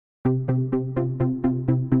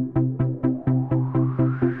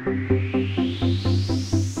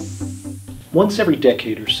Once every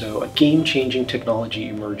decade or so, a game-changing technology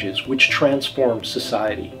emerges which transforms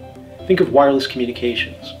society. Think of wireless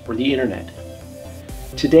communications or the internet.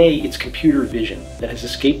 Today, it's computer vision that has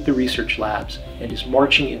escaped the research labs and is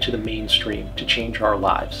marching into the mainstream to change our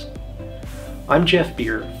lives. I'm Jeff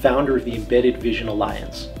Bier, founder of the Embedded Vision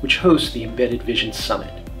Alliance, which hosts the Embedded Vision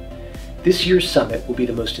Summit. This year's summit will be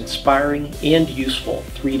the most inspiring and useful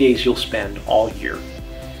 3 days you'll spend all year.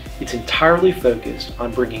 It's entirely focused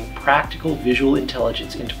on bringing practical visual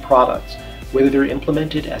intelligence into products, whether they're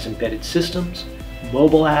implemented as embedded systems,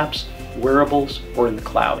 mobile apps, wearables, or in the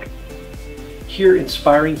cloud. Hear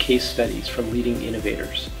inspiring case studies from leading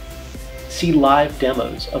innovators. See live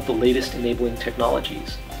demos of the latest enabling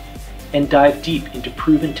technologies. And dive deep into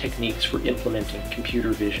proven techniques for implementing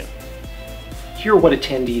computer vision. Hear what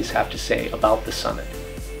attendees have to say about the summit.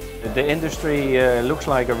 The industry looks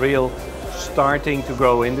like a real starting to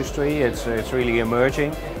grow industry. It's really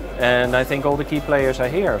emerging, and I think all the key players are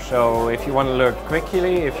here. So if you want to learn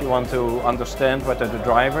quickly, if you want to understand what are the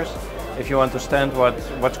drivers, if you understand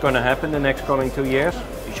what's going to happen the next coming 2 years,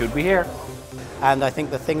 you should be here. And I think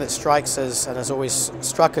the thing that strikes us, and has always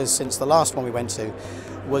struck us since the last one we went to,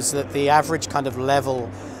 was that the average kind of level,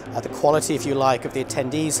 the quality, if you like, of the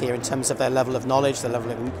attendees here in terms of their level of knowledge, their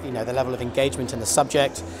level of engagement in the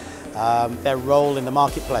subject, their role in the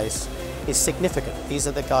marketplace is significant. These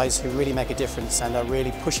are the guys who really make a difference and are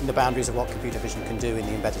really pushing the boundaries of what computer vision can do in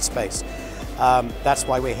the embedded space. That's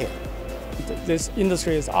why we're here. This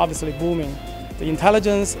industry is obviously booming. The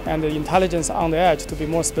intelligence and the intelligence on the edge, to be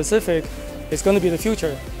more specific, is going to be the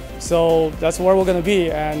future. So that's where we're going to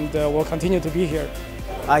be, and we'll continue to be here.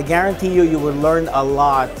 I guarantee you will learn a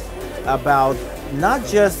lot about not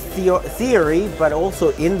just theory, but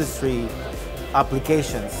also industry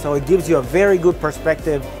applications. So it gives you a very good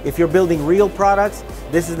perspective. If you're building real products,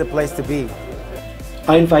 this is the place to be.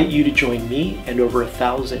 I invite you to join me and over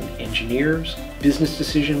 1,000 engineers, business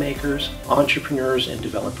decision makers, entrepreneurs, and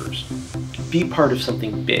developers. Be part of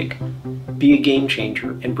something big. Be a game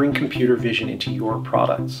changer and bring computer vision into your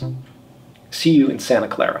products. See you in Santa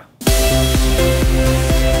Clara.